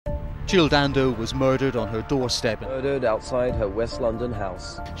Jill Dando was murdered on her doorstep. Murdered outside her West London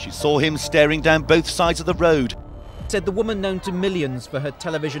house. She saw him staring down both sides of the road. Said the woman known to millions for her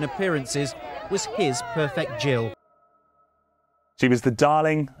television appearances was his perfect Jill. She was the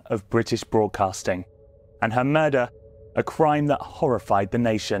darling of British broadcasting, and her murder, a crime that horrified the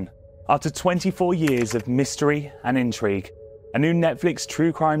nation. After 24 years of mystery and intrigue, a new Netflix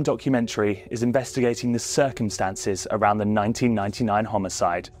true crime documentary is investigating the circumstances around the 1999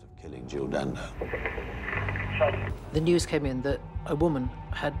 homicide. Killing Jill Dando. The news came in that a woman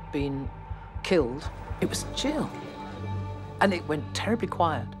had been killed. It was Jill. And it went terribly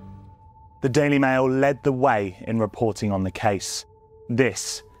quiet. The Daily Mail led the way in reporting on the case.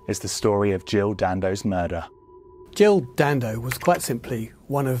 This is the story of Jill Dando's murder. Jill Dando was quite simply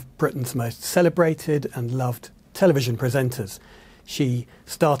one of Britain's most celebrated and loved television presenters. She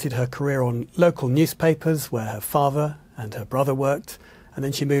started her career on local newspapers where her father and her brother worked, and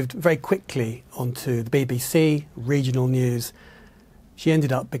then she moved very quickly onto the BBC, regional news. She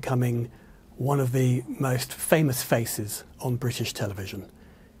ended up becoming one of the most famous faces on British television.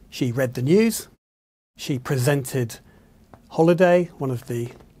 She read the news, she presented Holiday, one of the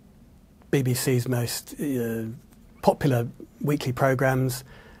BBC's most popular weekly programmes.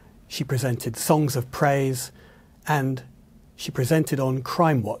 She presented Songs of Praise, and she presented on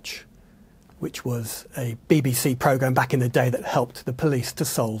Crime Watch, which was a BBC programme back in the day that helped the police to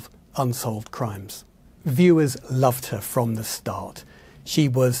solve unsolved crimes. Viewers loved her from the start. She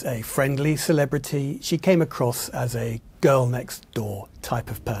was a friendly celebrity. She came across as a girl next door type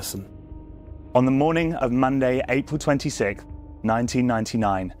of person. On the morning of Monday, April 26,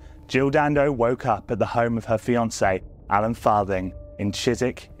 1999, Jill Dando woke up at the home of her fiancé, Alan Farthing, in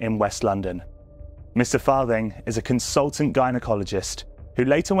Chiswick in West London. Mr. Farthing is a consultant gynaecologist who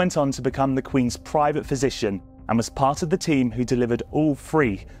later went on to become the Queen's private physician and was part of the team who delivered all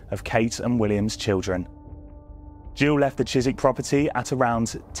 3 of Kate and William's children. Jill left the Chiswick property at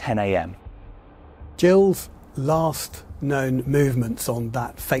around 10 a.m. Jill's last known movements on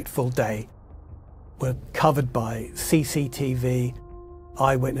that fateful day were covered by CCTV,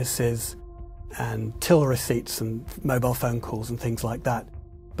 eyewitnesses, and till receipts and mobile phone calls and things like that.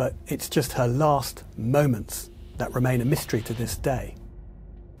 But it's just her last moments that remain a mystery to this day.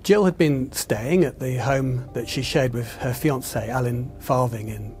 Jill had been staying at the home that she shared with her fiancé, Alan Farthing,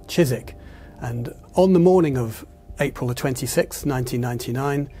 in Chiswick. And on the morning of April the 26th,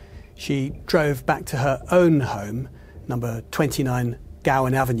 1999, she drove back to her own home, number 29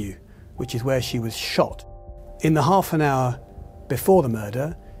 Gowan Avenue, which is where she was shot. In the half an hour before the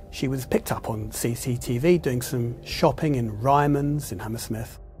murder, she was picked up on CCTV doing some shopping in Ryman's in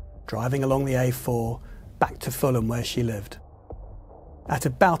Hammersmith, driving along the A4 back to Fulham where she lived. At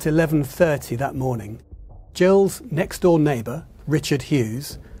about 11:30 that morning, Jill's next-door neighbour, Richard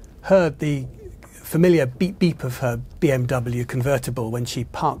Hughes, heard the familiar beep-beep of her BMW convertible when she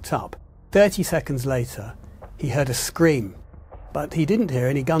parked up. 30 seconds later, he heard a scream, but he didn't hear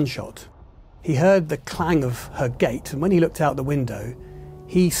any gunshot. He heard the clang of her gate, and when he looked out the window,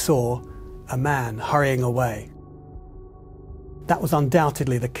 he saw a man hurrying away. That was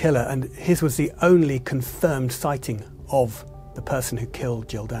undoubtedly the killer, and his was the only confirmed sighting of the person who killed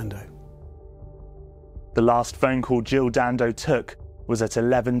Jill Dando. The last phone call Jill Dando took was at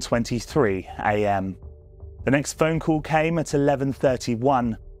 11:23 a.m. The next phone call came at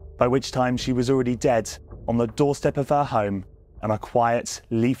 11:31, by which time she was already dead on the doorstep of her home on a quiet,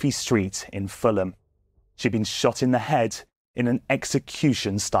 leafy street in Fulham. She'd been shot in the head in an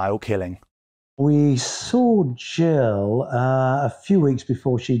execution-style killing. We saw Jill a few weeks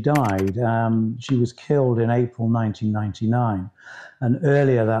before she died. She was killed in April 1999, and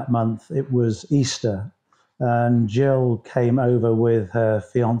earlier that month it was Easter, and Jill came over with her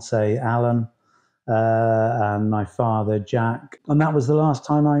fiancé Alan and my father Jack, and that was the last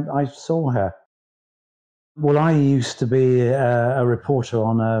time I saw her. Well, I used to be a reporter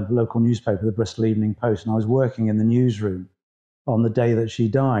on a local newspaper, the Bristol Evening Post, and I was working in the newsroom on the day that she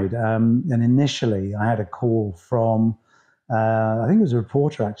died. And initially I had a call from, I think it was a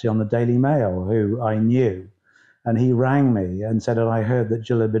reporter actually on the Daily Mail who I knew. And he rang me and said that I heard that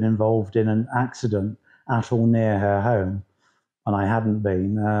Jill had been involved in an accident at or near her home. And I hadn't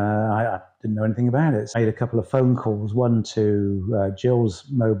been. I didn't know anything about it. So I made a couple of phone calls, one to Jill's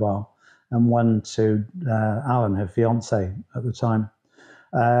mobile and one to Alan, her fiancé at the time.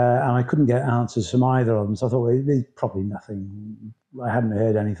 And I couldn't get answers from either of them. So I thought, well, there's probably nothing. I hadn't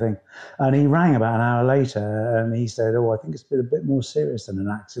heard anything. And he rang about an hour later and he said, oh, I think it's been a bit more serious than an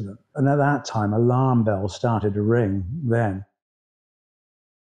accident. And at that time, alarm bells started to ring then.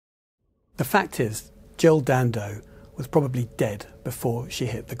 The fact is, Jill Dando was probably dead before she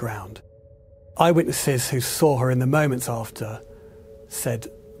hit the ground. Eyewitnesses who saw her in the moments after said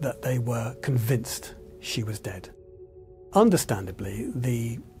that they were convinced she was dead. Understandably,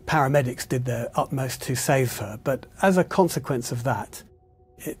 the paramedics did their utmost to save her, but as a consequence of that,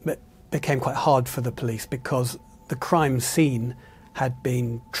 it became quite hard for the police because the crime scene had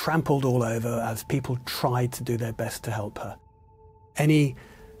been trampled all over as people tried to do their best to help her. Any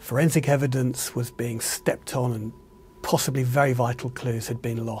forensic evidence was being stepped on and possibly very vital clues had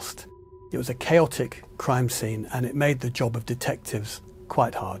been lost. It was a chaotic crime scene and it made the job of detectives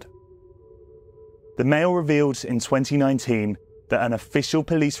quite hard. The Mail revealed in 2019 that an official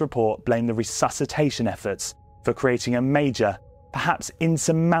police report blamed the resuscitation efforts for creating a major, perhaps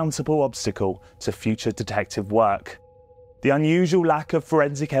insurmountable obstacle to future detective work. The unusual lack of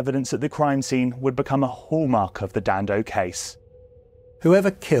forensic evidence at the crime scene would become a hallmark of the Dando case.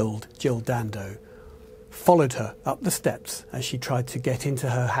 Whoever killed Jill Dando followed her up the steps as she tried to get into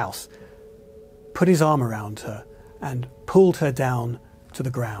her house, put his arm around her and pulled her down to the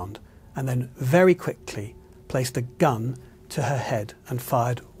ground, and then very quickly placed a gun to her head and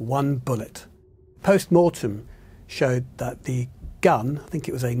fired one bullet. Post-mortem showed that the gun, I think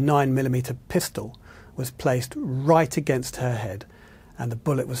it was a 9mm pistol, was placed right against her head, and the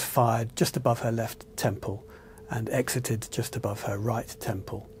bullet was fired just above her left temple and exited just above her right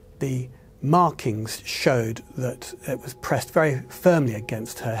temple. The markings showed that it was pressed very firmly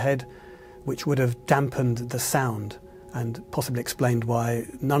against her head, which would have dampened the sound and possibly explained why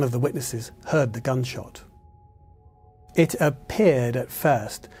none of the witnesses heard the gunshot. It appeared at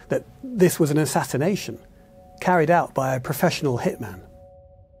first that this was an assassination carried out by a professional hitman.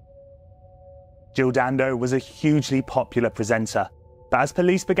 Jill Dando was a hugely popular presenter, but as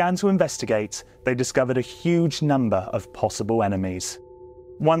police began to investigate, they discovered a huge number of possible enemies.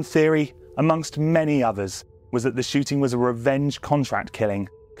 One theory, amongst many others, was that the shooting was a revenge contract killing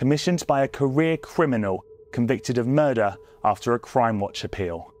commissioned by a career criminal convicted of murder after a Crime Watch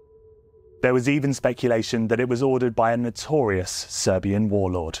appeal. There was even speculation that it was ordered by a notorious Serbian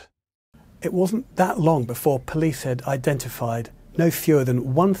warlord. It wasn't that long before police had identified no fewer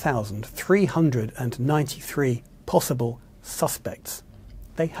than 1,393 possible suspects.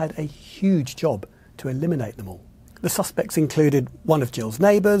 They had a huge job to eliminate them all. The suspects included one of Jill's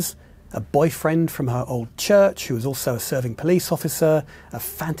neighbours, a boyfriend from her old church who was also a serving police officer, a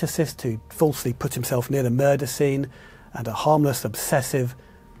fantasist who falsely put himself near the murder scene, and a harmless obsessive.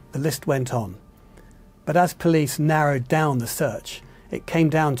 The list went on. But as police narrowed down the search, it came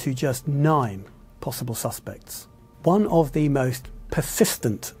down to just 9 possible suspects. One of the most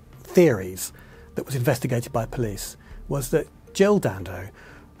persistent theories that was investigated by police was that Jill Dando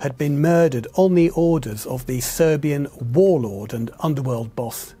had been murdered on the orders of the Serbian warlord and underworld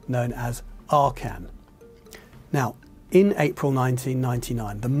boss known as Arkan. Now, in April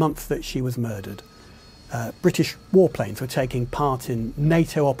 1999, the month that she was murdered, British warplanes were taking part in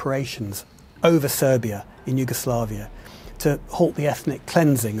NATO operations over Serbia in Yugoslavia to halt the ethnic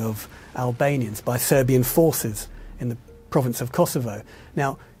cleansing of Albanians by Serbian forces in the province of Kosovo.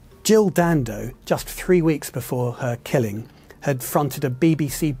 Now, Jill Dando, just 3 weeks before her killing, had fronted a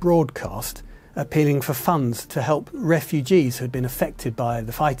BBC broadcast appealing for funds to help refugees who had been affected by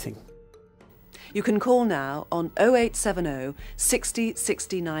the fighting. You can call now on 0870 60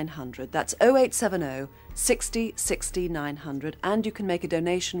 60 900. That's 0870 60 60 900, and you can make a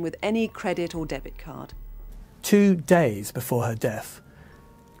donation with any credit or debit card. 2 days before her death,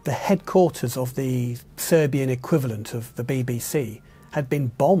 the headquarters of the Serbian equivalent of the BBC had been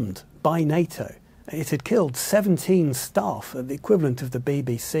bombed by NATO. It had killed 17 staff at the equivalent of the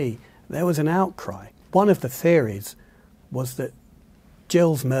BBC. There was an outcry. One of the theories was that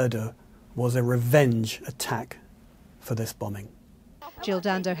Jill's murder was a revenge attack for this bombing. Jill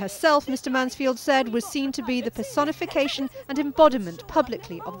Dando herself, Mr Mansfield said, was seen to be the personification and embodiment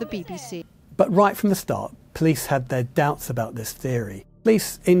publicly of the BBC. But right from the start, police had their doubts about this theory.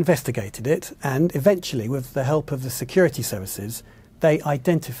 Police investigated it and eventually, with the help of the security services, they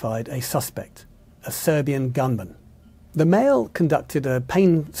identified a suspect, a Serbian gunman. The Mail conducted a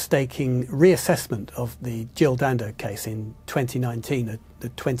painstaking reassessment of the Jill Dando case in 2019, the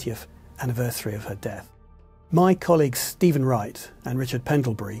 20th anniversary of her death. My colleagues Stephen Wright and Richard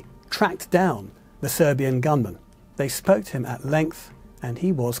Pendlebury tracked down the Serbian gunman. They spoke to him at length and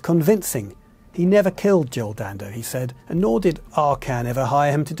he was convincing. He never killed Jill Dando, he said, and nor did Arkan ever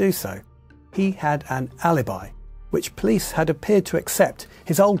hire him to do so. He had an alibi, which police had appeared to accept.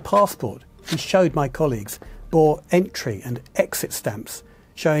 His old passport, he showed my colleagues, bore entry and exit stamps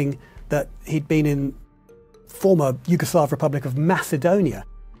showing that he'd been in former Yugoslav Republic of Macedonia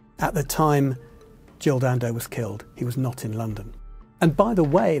at the time Jill Dando was killed, he was not in London. And by the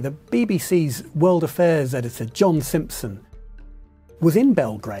way, the BBC's World Affairs editor, John Simpson, was in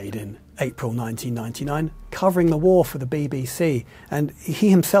Belgrade in April 1999, covering the war for the BBC. And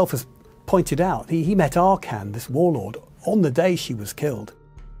he himself has pointed out, he met Arkan, this warlord, on the day she was killed.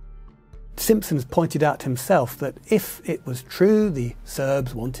 Simpson's pointed out himself that if it was true the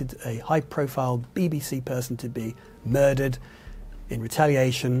Serbs wanted a high-profile BBC person to be murdered in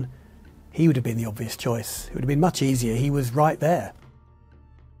retaliation, he would have been the obvious choice. It would have been much easier. He was right there.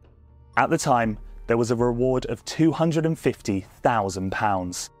 At the time, there was a reward of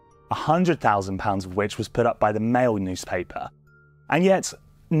 £250,000, £100,000 of which was put up by the Mail newspaper. And yet,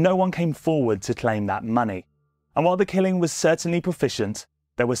 no one came forward to claim that money. And while the killing was certainly proficient,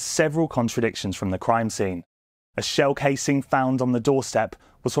 there were several contradictions from the crime scene. A shell casing found on the doorstep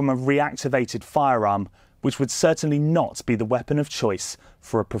was from a reactivated firearm, which would certainly not be the weapon of choice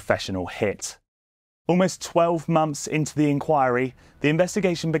for a professional hit. Almost 12 months into the inquiry, the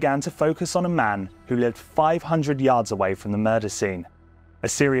investigation began to focus on a man who lived 500 yards away from the murder scene. A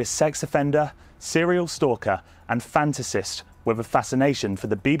serious sex offender, serial stalker and fantasist with a fascination for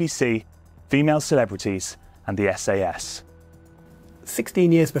the BBC, female celebrities and the SAS.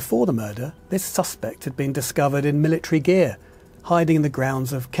 16 years before the murder, this suspect had been discovered in military gear, hiding in the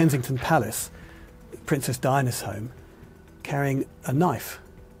grounds of Kensington Palace, Princess Diana's home, carrying a knife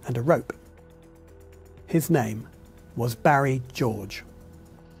and a rope. His name was Barry George.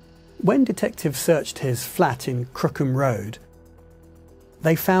 When detectives searched his flat in Crookham Road,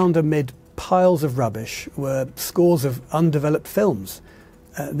 they found amid piles of rubbish were scores of undeveloped films.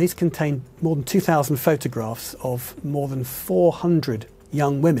 These contained more than 2,000 photographs of more than 400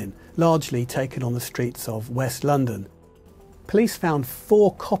 young women, largely taken on the streets of West London. Police found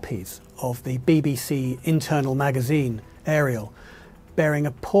 4 copies of the BBC internal magazine, Ariel, bearing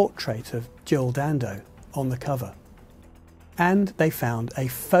a portrait of Jill Dando on the cover. And they found a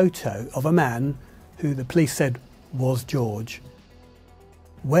photo of a man who the police said was George,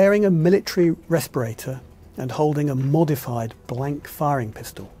 wearing a military respirator and holding a modified blank firing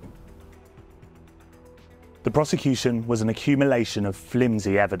pistol. The prosecution was an accumulation of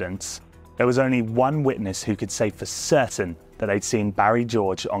flimsy evidence. There was only one witness who could say for certain that they'd seen Barry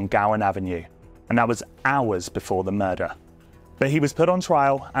George on Gowan Avenue, and that was hours before the murder. But he was put on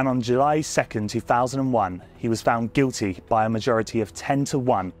trial, and on July 2nd, 2001, he was found guilty by a majority of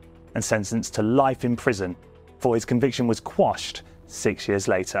 10-1 and sentenced to life in prison, for his conviction was quashed 6 years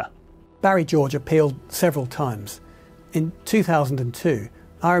later. Barry George appealed several times. In 2002,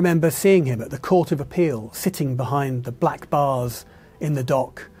 I remember seeing him at the Court of Appeal, sitting behind the black bars in the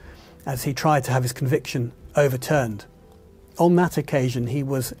dock as he tried to have his conviction overturned. On that occasion, he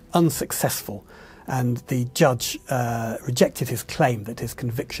was unsuccessful, and the judge rejected his claim that his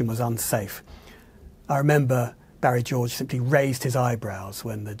conviction was unsafe. I remember Barry George simply raised his eyebrows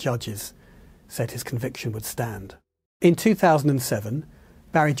when the judges said his conviction would stand. In 2007,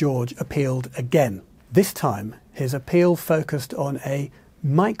 Barry George appealed again. This time, his appeal focused on a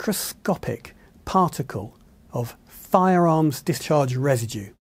microscopic particle of firearms discharge residue,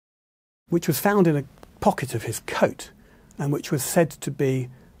 which was found in a pocket of his coat and which was said to be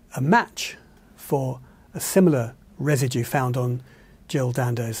a match for a similar residue found on Jill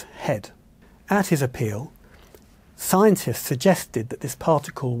Dando's head. At his appeal, scientists suggested that this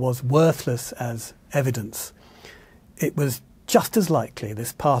particle was worthless as evidence. It was just as likely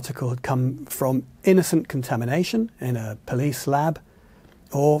this particle had come from innocent contamination in a police lab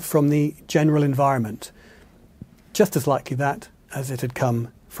or from the general environment. Just as likely that as it had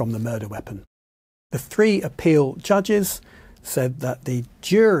come from the murder weapon. The 3 appeal judges said that the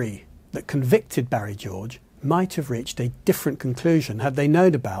jury that convicted Barry George might have reached a different conclusion had they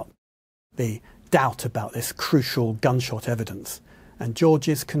known about the doubt about this crucial gunshot evidence, and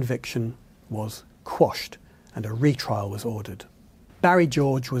George's conviction was quashed and a retrial was ordered. Barry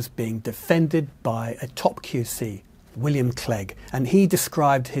George was being defended by a top QC, William Clegg, and he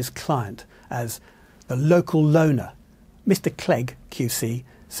described his client as the local loner. Mr. Clegg, QC,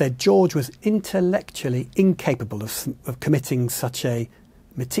 said George was intellectually incapable of committing such a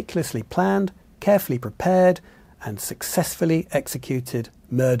meticulously planned, carefully prepared and successfully executed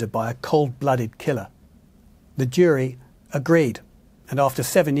murder by a cold-blooded killer. The jury agreed, and after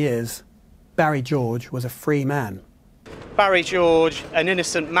 7 years, Barry George was a free man. Barry George, an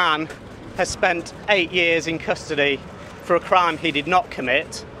innocent man, has spent 8 years in custody for a crime he did not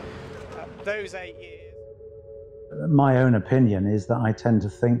commit. Those 8 years... My own opinion is that I tend to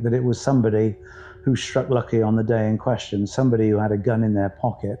think that it was somebody who struck lucky on the day in question, somebody who had a gun in their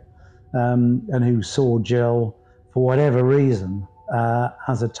pocket and who saw Jill, for whatever reason,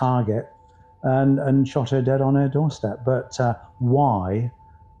 as a target and shot her dead on her doorstep. But why?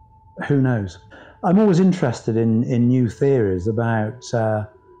 Who knows? I'm always interested in new theories about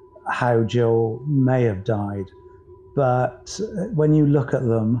how Jill may have died. But when you look at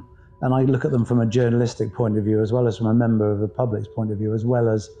them, and I look at them from a journalistic point of view, as well as from a member of the public's point of view, as well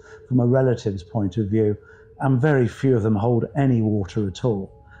as from a relative's point of view, and very few of them hold any water at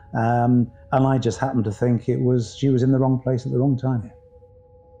all. And I just happen to think she was in the wrong place at the wrong time.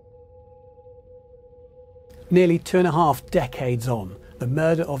 Nearly 2.5 decades on, the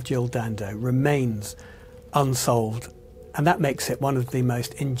murder of Jill Dando remains unsolved, and that makes it one of the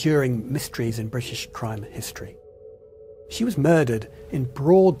most enduring mysteries in British crime history. She was murdered in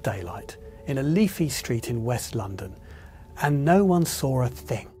broad daylight in a leafy street in West London, and no one saw a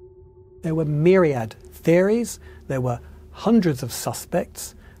thing. There were myriad theories, there were hundreds of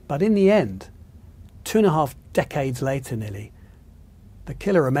suspects, but in the end, 2.5 decades later nearly, the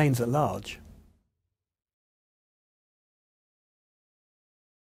killer remains at large.